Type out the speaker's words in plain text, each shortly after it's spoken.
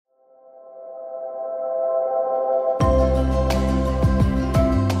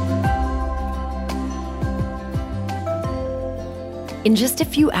In just a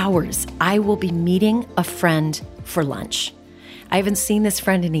few hours, I will be meeting a friend for lunch. I haven't seen this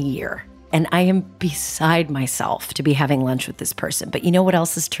friend in a year, and I am beside myself to be having lunch with this person. But you know what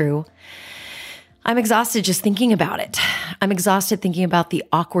else is true? I'm exhausted just thinking about it. I'm exhausted thinking about the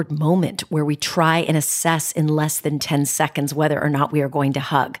awkward moment where we try and assess in less than 10 seconds whether or not we are going to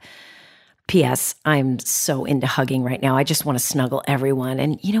hug. P.S. I'm so into hugging right now. I just want to snuggle everyone.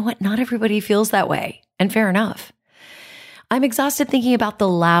 And you know what? Not everybody feels that way. And fair enough. I'm exhausted thinking about the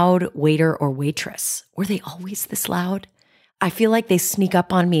loud waiter or waitress. Were they always this loud? I feel like they sneak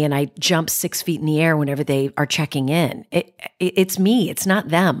up on me and I jump 6 feet in the air whenever they are checking in. It's me. It's not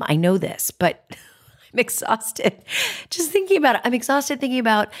them. I know this, but I'm exhausted just thinking about it. I'm exhausted thinking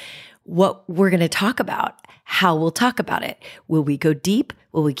about what we're going to talk about, how we'll talk about it. Will we go deep?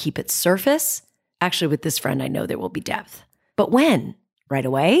 Will we keep it surface? Actually, with this friend, I know there will be depth. But when? Right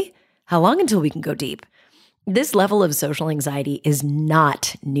away? How long until we can go deep? This level of social anxiety is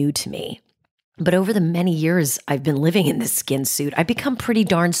not new to me. But over the many years I've been living in this skin suit, I've become pretty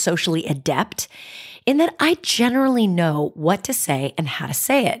darn socially adept in that I generally know what to say and how to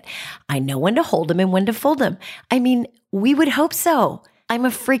say it. I know when to hold them and when to fold them. I mean, we would hope so. I'm a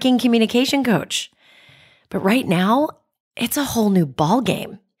freaking communication coach. But right now, it's a whole new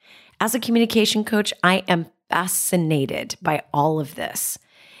ballgame. As a communication coach, I am fascinated by all of this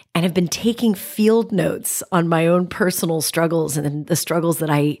and have been taking field notes on my own personal struggles and the struggles that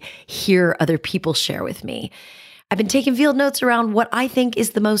I hear other people share with me. I've been taking field notes around what I think is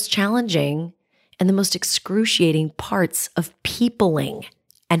the most challenging and the most excruciating parts of peopling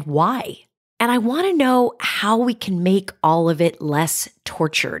and why. And I want to know how we can make all of it less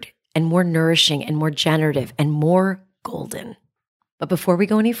tortured and more nourishing and more generative and more golden. But before we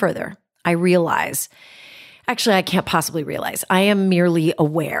go any further, I realize, actually, I can't possibly realize, I am merely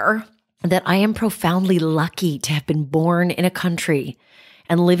aware that I am profoundly lucky to have been born in a country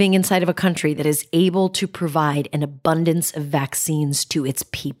and living inside of a country that is able to provide an abundance of vaccines to its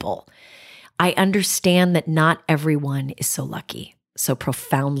people. I understand that not everyone is so lucky, so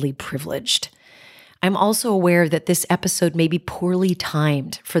profoundly privileged. I'm also aware that this episode may be poorly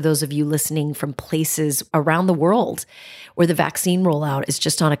timed for those of you listening from places around the world where the vaccine rollout is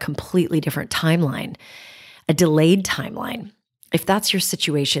just on a completely different timeline, a delayed timeline. If that's your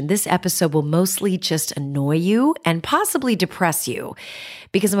situation, this episode will mostly just annoy you and possibly depress you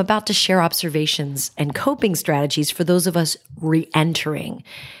because I'm about to share observations and coping strategies for those of us re-entering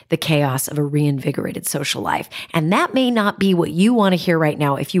the chaos of a reinvigorated social life. And that may not be what you want to hear right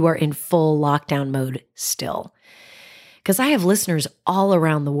now if you are in full lockdown mode still. Because I have listeners all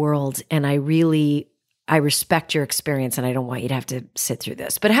around the world and I respect your experience and I don't want you to have to sit through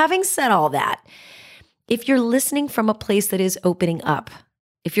this. But having said all that, if you're listening from a place that is opening up,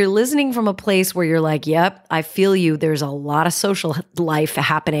 if you're listening from a place where you're like, yep, I feel you, there's a lot of social life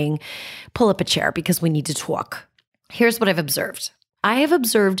happening, pull up a chair because we need to talk. Here's what I've observed. I have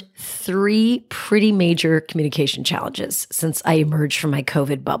observed 3 pretty major communication challenges since I emerged from my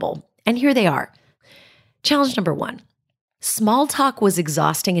COVID bubble. And here they are. Challenge number 1. Small talk was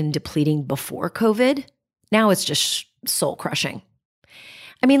exhausting and depleting before COVID. Now it's just soul crushing.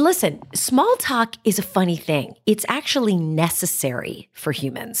 I mean, listen, small talk is a funny thing. It's actually necessary for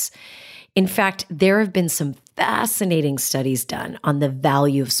humans. In fact, there have been some fascinating studies done on the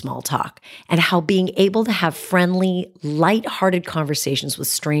value of small talk and how being able to have friendly, lighthearted conversations with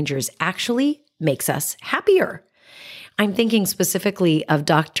strangers actually makes us happier. I'm thinking specifically of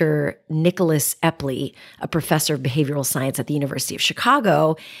Dr. Nicholas Epley, a professor of behavioral science at the University of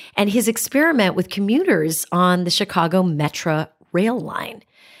Chicago, and his experiment with commuters on the Chicago Metra rail line.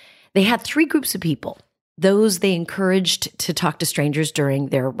 They had 3 groups of people. Those they encouraged to talk to strangers during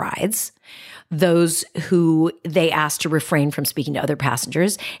their rides, those who they asked to refrain from speaking to other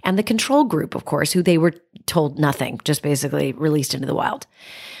passengers, and the control group, of course, who they were told nothing, just basically released into the wild.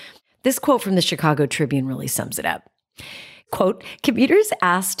 This quote from the Chicago Tribune really sums it up. Quote, commuters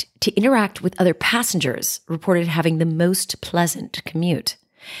asked to interact with other passengers reported having the most pleasant commute.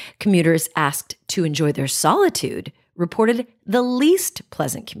 Commuters asked to enjoy their solitude reported the least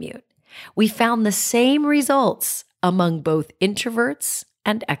pleasant commute. We found the same results among both introverts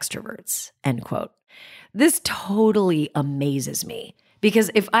and extroverts, end quote. This totally amazes me because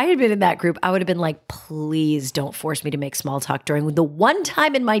if I had been in that group, I would have been like, please don't force me to make small talk during the one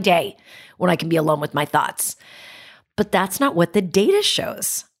time in my day when I can be alone with my thoughts. But that's not what the data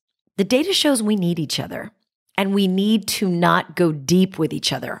shows. The data shows we need each other and we need to not go deep with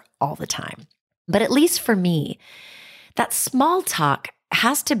each other all the time. But at least for me, that small talk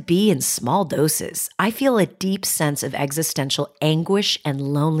has to be in small doses. I feel a deep sense of existential anguish and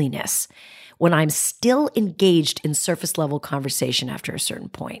loneliness when I'm still engaged in surface level conversation after a certain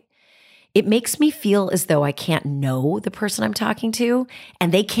point. It makes me feel as though I can't know the person I'm talking to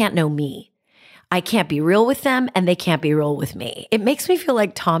and they can't know me. I can't be real with them and they can't be real with me. It makes me feel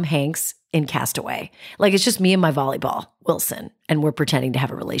like Tom Hanks in Castaway. Like it's just me and my volleyball, Wilson, and we're pretending to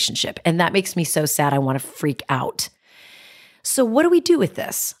have a relationship. And that makes me so sad. I want to freak out. So what do we do with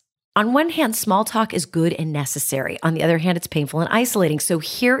this? On one hand, small talk is good and necessary. On the other hand, it's painful and isolating. So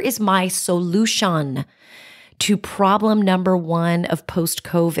here is my solution to problem number one of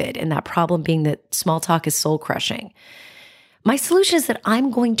post-COVID, and that problem being that small talk is soul-crushing. My solution is that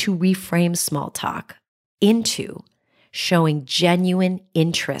I'm going to reframe small talk into showing genuine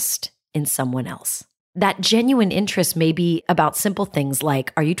interest in someone else. That genuine interest may be about simple things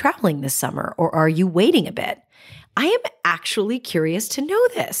like, are you traveling this summer or are you waiting a bit? I am actually curious to know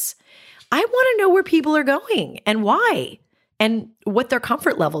this. I want to know where people are going and why and what their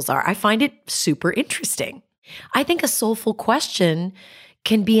comfort levels are. I find it super interesting. I think a soulful question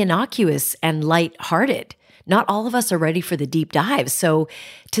can be innocuous and lighthearted. Not all of us are ready for the deep dive. So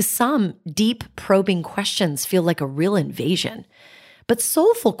to some, deep probing questions feel like a real invasion. But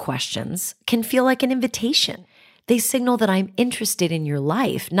soulful questions can feel like an invitation. They signal that I'm interested in your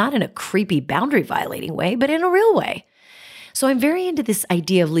life, not in a creepy boundary violating way, but in a real way. So I'm very into this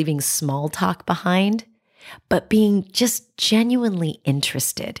idea of leaving small talk behind, but being just genuinely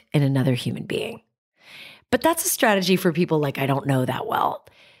interested in another human being. But that's a strategy for people like I don't know that well.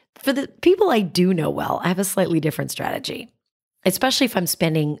 For the people I do know well, I have a slightly different strategy, especially if I'm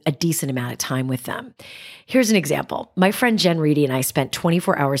spending a decent amount of time with them. Here's an example. My friend Jen Reedy and I spent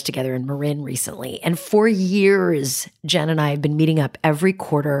 24 hours together in Marin recently. And for years, Jen and I have been meeting up every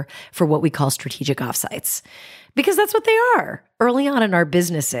quarter for what we call strategic offsites. Because that's what they are early on in our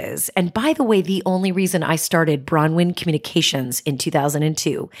businesses. And by the way, the only reason I started Bronwyn Communications in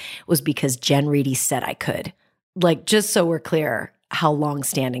 2002 was because Jen Reedy said I could. Like, just so we're clear how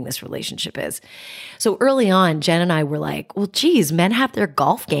long-standing this relationship is. So early on, Jen and I were like, well, geez, men have their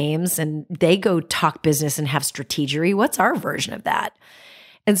golf games and they go talk business and have strategery. What's our version of that?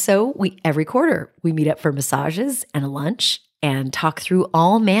 And so every quarter, we meet up for massages and a lunch and talk through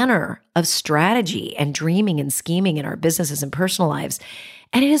all manner of strategy and dreaming and scheming in our businesses and personal lives.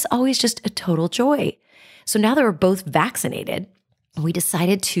 And it is always just a total joy. So now that we're both vaccinated, we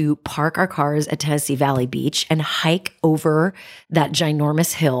decided to park our cars at Tennessee Valley Beach and hike over that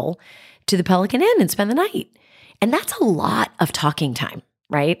ginormous hill to the Pelican Inn and spend the night. And that's a lot of talking time,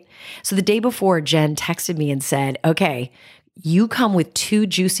 right? So the day before, Jen texted me and said, okay, you come with 2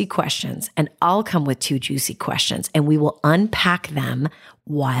 juicy questions and I'll come with 2 juicy questions and we will unpack them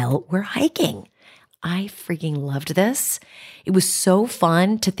while we're hiking. I freaking loved this. It was so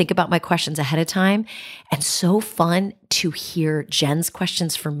fun to think about my questions ahead of time and so fun to hear Jen's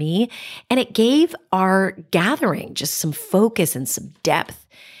questions for me. And it gave our gathering just some focus and some depth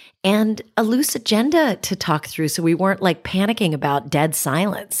and a loose agenda to talk through. So we weren't like panicking about dead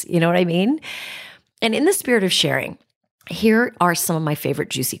silence. You know what I mean? And in the spirit of sharing, here are some of my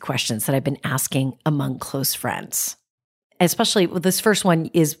favorite juicy questions that I've been asking among close friends. Especially this first one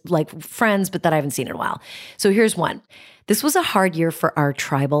is like friends, but that I haven't seen in a while. So here's one. This was a hard year for our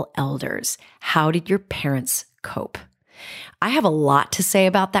tribal elders. How did your parents cope? I have a lot to say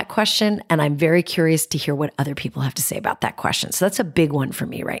about that question, and I'm very curious to hear what other people have to say about that question. So that's a big one for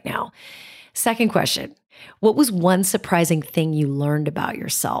me right now. Second question. What was one surprising thing you learned about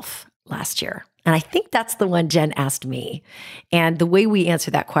yourself last year? And I think that's the one Jen asked me. And the way we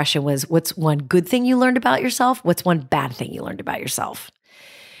answered that question was, what's one good thing you learned about yourself? What's one bad thing you learned about yourself?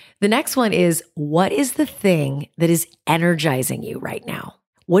 The next one is, what is the thing that is energizing you right now?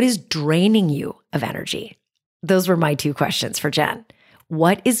 What is draining you of energy? Those were my 2 questions for Jen.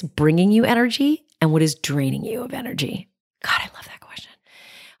 What is bringing you energy and what is draining you of energy? God, I love that question.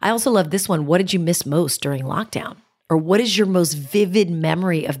 I also love this one. What did you miss most during lockdown? Or what is your most vivid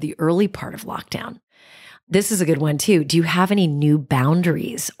memory of the early part of lockdown? This is a good one too. Do you have any new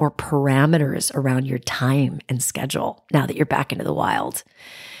boundaries or parameters around your time and schedule now that you're back into the wild?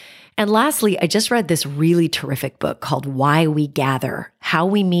 And lastly, I just read this really terrific book called Why We Gather, How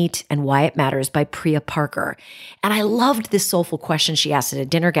We Meet and Why It Matters by Priya Parker. And I loved this soulful question she asked at a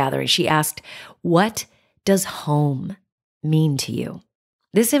dinner gathering. She asked, what does home mean to you?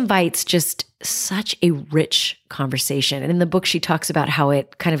 This invites just such a rich conversation. And in the book, she talks about how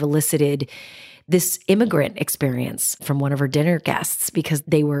it kind of elicited this immigrant experience from one of her dinner guests because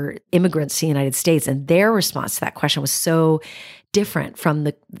they were immigrants to the United States. And their response to that question was so different from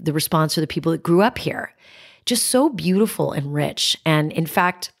the response of the people that grew up here. Just so beautiful and rich. And in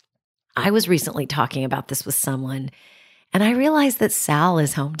fact, I was recently talking about this with someone, and I realized that Sal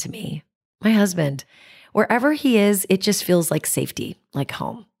is home to me. my husband. Wherever he is, it just feels like safety, like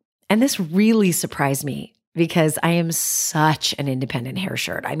home. And this really surprised me because I am such an independent hair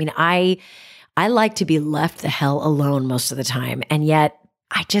shirt. I mean, I like to be left the hell alone most of the time. And yet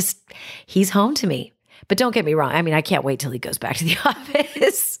he's home to me. But don't get me wrong. I mean, I can't wait till he goes back to the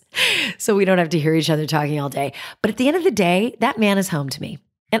office so we don't have to hear each other talking all day. But at the end of the day, that man is home to me.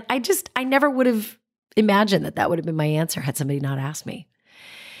 And I never would have imagined that would have been my answer had somebody not asked me.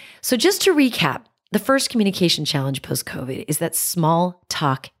 So just to recap, the first communication challenge post-COVID is that small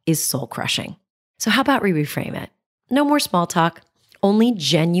talk is soul crushing. So how about we reframe it? No more small talk, only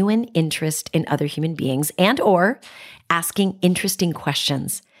genuine interest in other human beings and/or asking interesting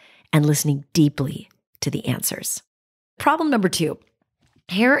questions and listening deeply to the answers. Problem number 2.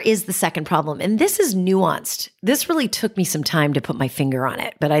 Here is the second problem, and this is nuanced. This really took me some time to put my finger on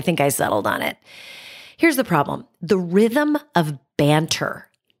it, but I think I settled on it. Here's the problem. The rhythm of banter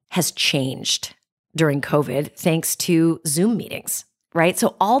has changed during COVID thanks to Zoom meetings, right?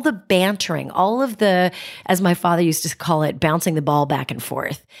 So all the bantering, all of the, as my father used to call it, bouncing the ball back and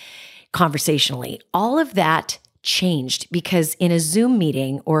forth conversationally, all of that changed because in a Zoom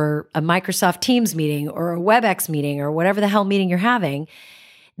meeting or a Microsoft Teams meeting or a WebEx meeting or whatever the hell meeting you're having,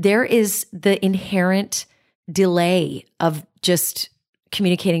 there is the inherent delay of just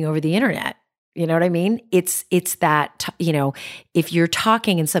communicating over the internet. You know what I mean? It's that, if you're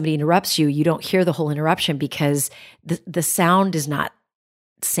talking and somebody interrupts you, you don't hear the whole interruption because the sound is not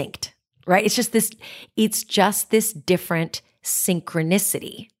synced, right? It's just this different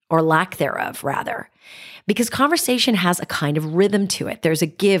synchronicity or lack thereof, rather. Because conversation has a kind of rhythm to it. There's a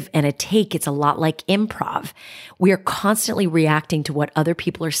give and a take. It's a lot like improv. We are constantly reacting to what other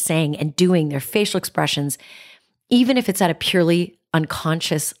people are saying and doing, their facial expressions, even if it's at a purely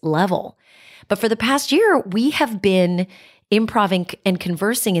unconscious level. But for the past year, we have been improving and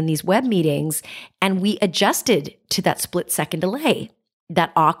conversing in these web meetings, and we adjusted to that split-second delay,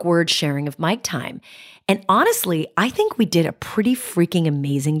 that awkward sharing of mic time. And honestly, I think we did a pretty freaking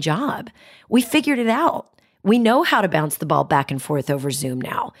amazing job. We figured it out. We know how to bounce the ball back and forth over Zoom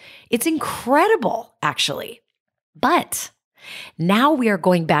now. It's incredible, actually. But now we are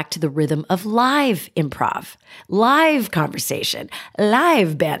going back to the rhythm of live improv, live conversation,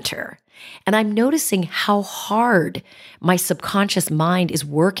 live banter. And I'm noticing how hard my subconscious mind is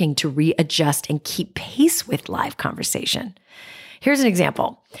working to readjust and keep pace with live conversation. Here's an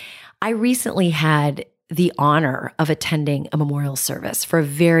example. I recently had the honor of attending a memorial service for a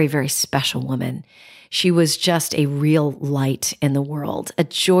very, very special woman. She was just a real light in the world, a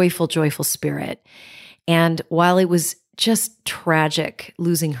joyful, joyful spirit. And while it was just tragic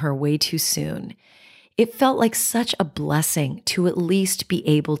losing her way too soon, it felt like such a blessing to at least be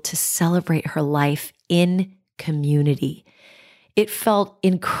able to celebrate her life in community. It felt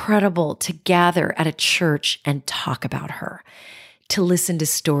incredible to gather at a church and talk about her, to listen to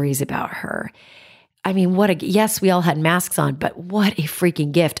stories about her. I mean, yes, we all had masks on, but what a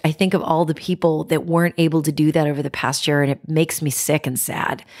freaking gift. I think of all the people that weren't able to do that over the past year, and it makes me sick and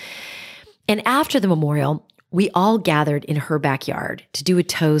sad. And after the memorial, we all gathered in her backyard to do a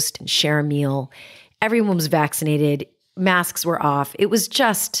toast and share a meal. Everyone was vaccinated. Masks were off. It was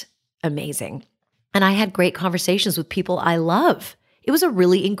just amazing. And I had great conversations with people I love. It was a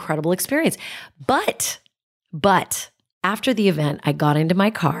really incredible experience. But after the event, I got into my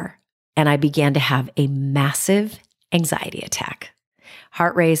car and I began to have a massive anxiety attack.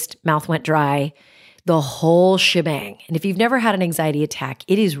 Heart raced, mouth went dry, the whole shebang. And if you've never had an anxiety attack,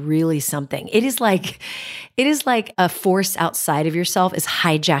 it is really something. It is like a force outside of yourself is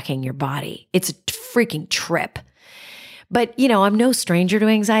hijacking your body. It's a freaking trip. But, I'm no stranger to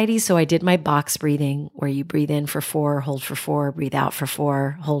anxiety, so I did my box breathing where you breathe in for 4, hold for 4, breathe out for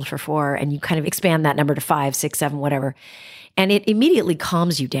 4, hold for 4, and you kind of expand that number to 5, 6, 7, whatever. And it immediately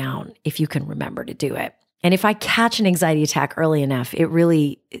calms you down if you can remember to do it. And if I catch an anxiety attack early enough,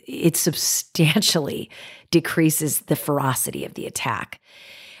 it substantially decreases the ferocity of the attack.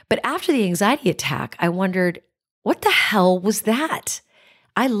 But after the anxiety attack, I wondered, what the hell was that?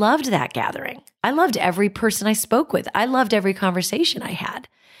 I loved that gathering. I loved every person I spoke with. I loved every conversation I had.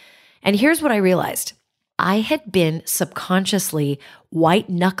 And here's what I realized. I had been subconsciously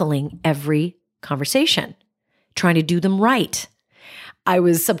white-knuckling every conversation, trying to do them right. I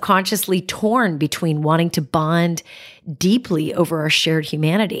was subconsciously torn between wanting to bond deeply over our shared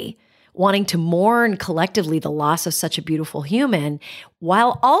humanity, wanting to mourn collectively the loss of such a beautiful human,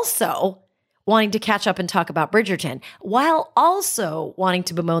 while also wanting to catch up and talk about Bridgerton, while also wanting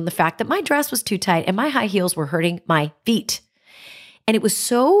to bemoan the fact that my dress was too tight and my high heels were hurting my feet. And it was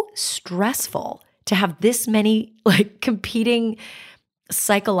so stressful to have this many competing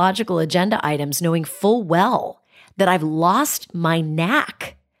psychological agenda items knowing full well that I've lost my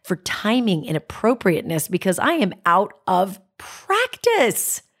knack for timing and appropriateness because I am out of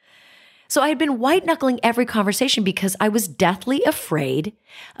practice. So I had been white knuckling every conversation because I was deathly afraid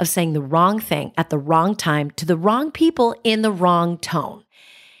of saying the wrong thing at the wrong time to the wrong people in the wrong tone.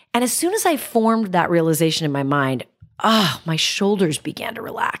 And as soon as I formed that realization in my mind, my shoulders began to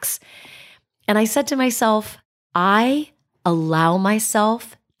relax. And I said to myself, I allow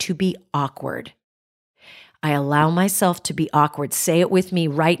myself to be awkward. I allow myself to be awkward. Say it with me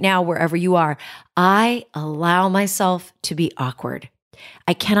right now, wherever you are. I allow myself to be awkward.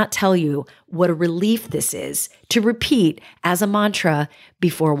 I cannot tell you what a relief this is to repeat as a mantra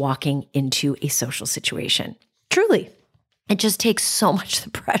before walking into a social situation. Truly, it just takes so much of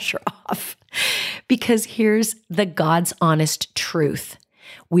the pressure off because here's the God's honest truth.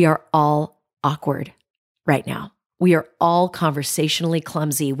 We are all awkward right now. We are all conversationally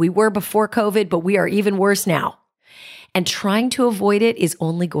clumsy. We were before COVID, but we are even worse now. And trying to avoid it is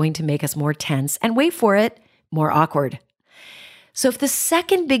only going to make us more tense and, wait for it, more awkward. So if the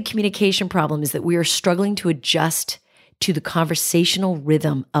second big communication problem is that we are struggling to adjust to the conversational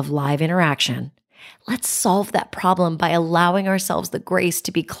rhythm of live interaction, let's solve that problem by allowing ourselves the grace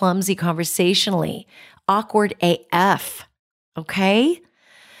to be clumsy conversationally, awkward AF, okay?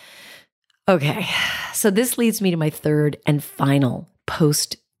 Okay, so this leads me to my third and final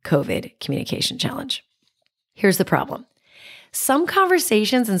post-COVID communication challenge. Here's the problem. Some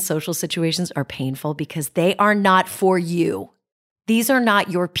conversations and social situations are painful because they are not for you. These are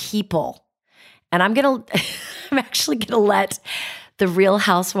not your people. And I'm actually going to let the Real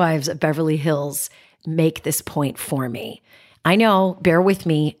Housewives of Beverly Hills make this point for me. I know, bear with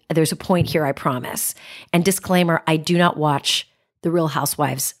me. There's a point here, I promise. And disclaimer, I do not watch the Real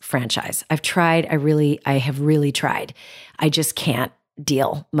Housewives franchise. I've tried. I have really tried. I just can't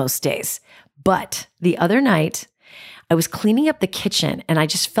deal most days. But the other night, I was cleaning up the kitchen and I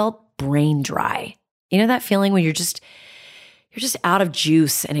just felt brain dry. You know that feeling when you're just out of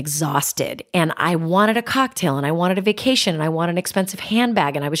juice and exhausted. And I wanted a cocktail and I wanted a vacation and I wanted an expensive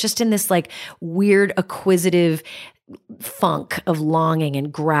handbag. And I was just in this like weird acquisitive funk of longing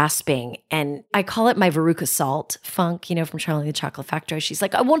and grasping. And I call it my Veruca Salt funk, from Charlie and the Chocolate Factory. She's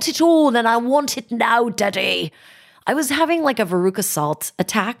like, I want it all and I want it now, Daddy. I was having like a Veruca Salt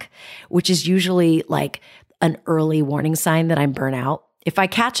attack, which is usually like an early warning sign that I'm burnt out. If I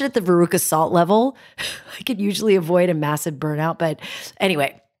catch it at the Veruca Salt level, I could usually avoid a massive burnout. But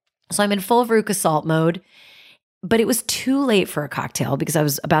anyway, so I'm in full Veruca Salt mode. But it was too late for a cocktail because I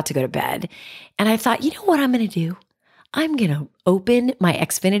was about to go to bed. And I thought, you know what I'm going to do? I'm going to open my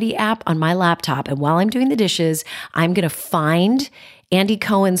Xfinity app on my laptop. And while I'm doing the dishes, I'm going to find Andy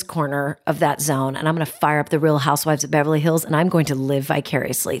Cohen's corner of that zone. And I'm going to fire up the Real Housewives of Beverly Hills. And I'm going to live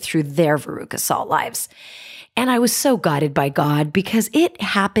vicariously through their Veruca Salt lives. And I was so guided by God because it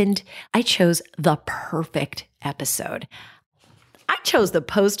happened. I chose the perfect episode. I chose the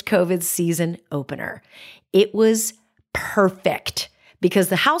post-COVID season opener. It was perfect because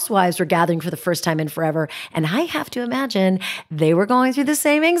the housewives were gathering for the first time in forever. And I have to imagine they were going through the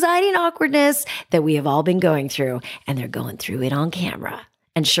same anxiety and awkwardness that we have all been going through. And they're going through it on camera.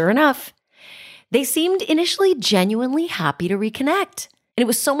 And sure enough, they seemed initially genuinely happy to reconnect. And it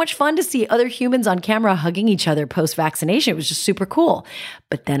was so much fun to see other humans on camera hugging each other post-vaccination. It was just super cool.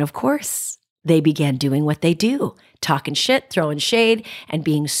 But then, of course, they began doing what they do, talking shit, throwing shade, and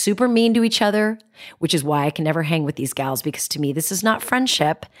being super mean to each other, which is why I can never hang with these gals because to me, this is not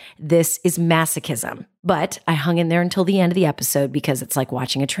friendship. This is masochism. But I hung in there until the end of the episode because it's like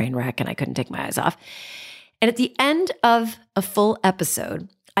watching a train wreck and I couldn't take my eyes off. And at the end of a full episode,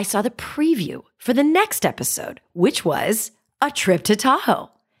 I saw the preview for the next episode, which was a trip to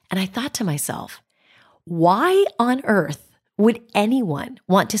Tahoe. And I thought to myself, why on earth would anyone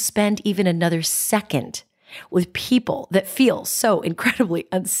want to spend even another second with people that feel so incredibly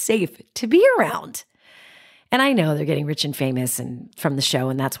unsafe to be around? And I know they're getting rich and famous and from the show,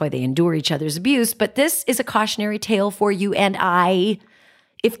 and that's why they endure each other's abuse. But this is a cautionary tale for you and I.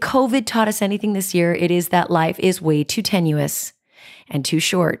 If COVID taught us anything this year, it is that life is way too tenuous and too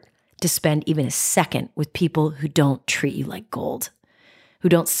short to spend even a second with people who don't treat you like gold, who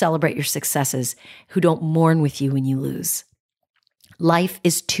don't celebrate your successes, who don't mourn with you when you lose. Life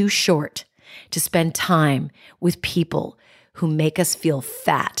is too short to spend time with people who make us feel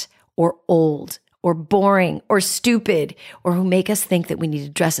fat or old or boring or stupid, or who make us think that we need to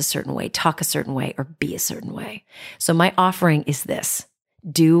dress a certain way, talk a certain way, or be a certain way. So my offering is this.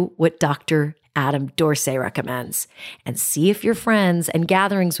 Do what Dr. Adam Dorsey recommends and see if your friends and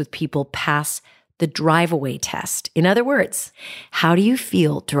gatherings with people pass the drive-away test. In other words, how do you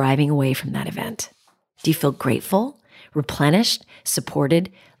feel driving away from that event? Do you feel grateful, replenished,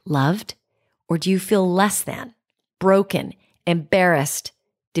 supported, loved? Or do you feel less than, broken, embarrassed,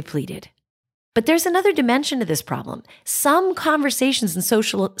 depleted? But there's another dimension to this problem. Some conversations and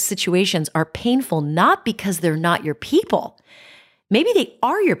social situations are painful not because they're not your people. Maybe they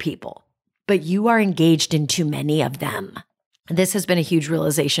are your people, but you are engaged in too many of them. This has been a huge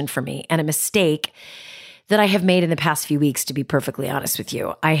realization for me and a mistake that I have made in the past few weeks, to be perfectly honest with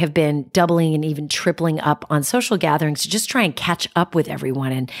you. I have been doubling and even tripling up on social gatherings to just try and catch up with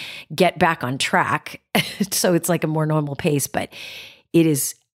everyone and get back on track. So it's like a more normal pace, but it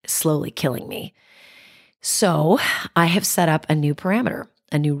is slowly killing me. So I have set up a new parameter,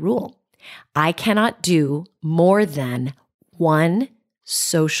 a new rule. I cannot do more than one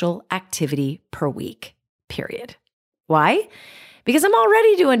social activity per week, period. Why? Because I'm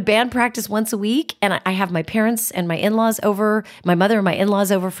already doing band practice once a week, and I have my parents and my in-laws over, my mother and my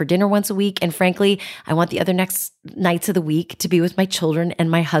in-laws over for dinner once a week. And frankly, I want the other next nights of the week to be with my children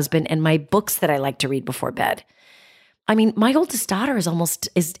and my husband and my books that I like to read before bed. I mean, my oldest daughter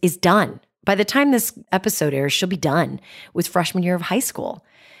is done. By the time this episode airs, she'll be done with freshman year of high school.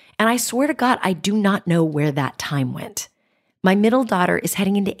 And I swear to God, I do not know where that time went. My middle daughter is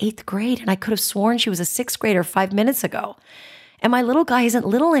heading into 8th grade, and I could have sworn she was a 6th grader 5 minutes ago. And my little guy isn't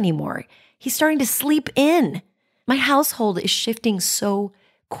little anymore. He's starting to sleep in. My household is shifting so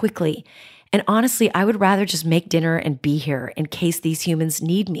quickly. And honestly, I would rather just make dinner and be here in case these humans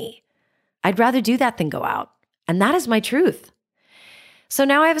need me. I'd rather do that than go out. And that is my truth. So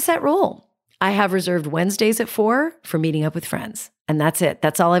now I have a set rule. I have reserved Wednesdays at 4 for meeting up with friends. And that's it.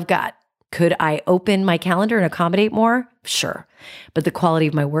 That's all I've got. Could I open my calendar and accommodate more? Sure. But the quality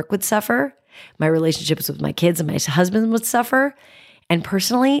of my work would suffer. My relationships with my kids and my husband would suffer. And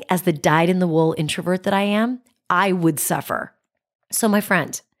personally, as the dyed-in-the-wool introvert that I am, I would suffer. So my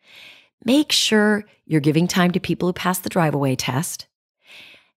friend, make sure you're giving time to people who pass the drive-away test,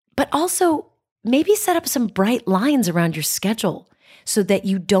 but also maybe set up some bright lines around your schedule so that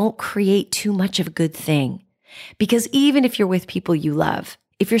you don't create too much of a good thing. Because even if you're with people you love,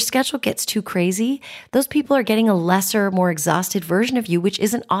 if your schedule gets too crazy, those people are getting a lesser, more exhausted version of you, which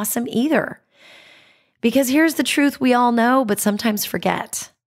isn't awesome either. Because here's the truth we all know, but sometimes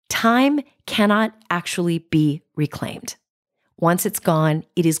forget. Time cannot actually be reclaimed. Once it's gone,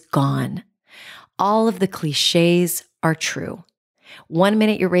 it is gone. All of the cliches are true. 1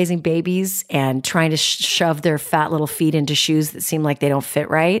 minute you're raising babies and trying to shove their fat little feet into shoes that seem like they don't fit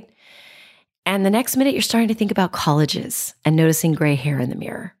right. And the next minute, you're starting to think about colleges and noticing gray hair in the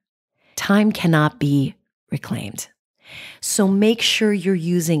mirror. Time cannot be reclaimed. So make sure you're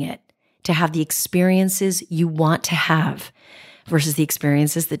using it to have the experiences you want to have versus the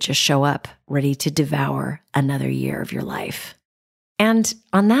experiences that just show up ready to devour another year of your life. And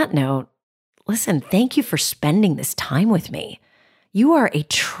on that note, listen, thank you for spending this time with me. You are a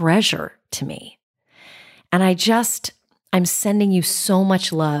treasure to me. And I'm sending you so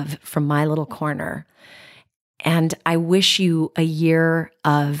much love from my little corner. And I wish you a year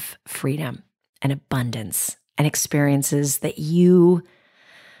of freedom and abundance and experiences that you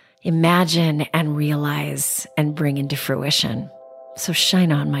imagine and realize and bring into fruition. So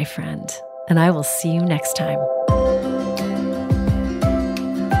shine on, my friend, and I will see you next time.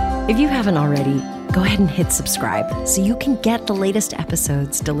 If you haven't already, go ahead and hit subscribe so you can get the latest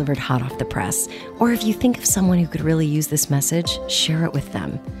episodes delivered hot off the press. Or if you think of someone who could really use this message, share it with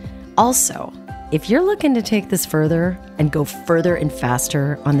them. Also, if you're looking to take this further and go further and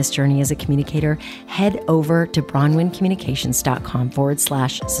faster on this journey as a communicator, head over to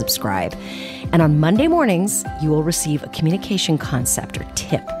bronwyncommunications.com/subscribe. And on Monday mornings, you will receive a communication concept or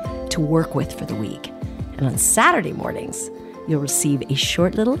tip to work with for the week. And on Saturday mornings, you'll receive a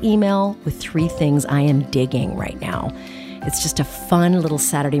short little email with 3 things I am digging right now. It's just a fun little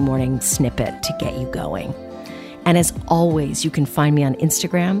Saturday morning snippet to get you going. And as always, you can find me on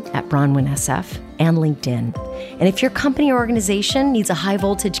Instagram at BronwynSF and LinkedIn. And if your company or organization needs a high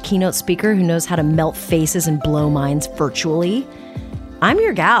voltage keynote speaker who knows how to melt faces and blow minds virtually, I'm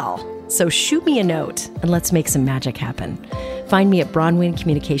your gal. So shoot me a note and let's make some magic happen. Find me at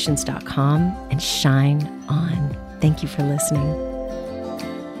BronwynCommunications.com and shine on. Thank you for listening.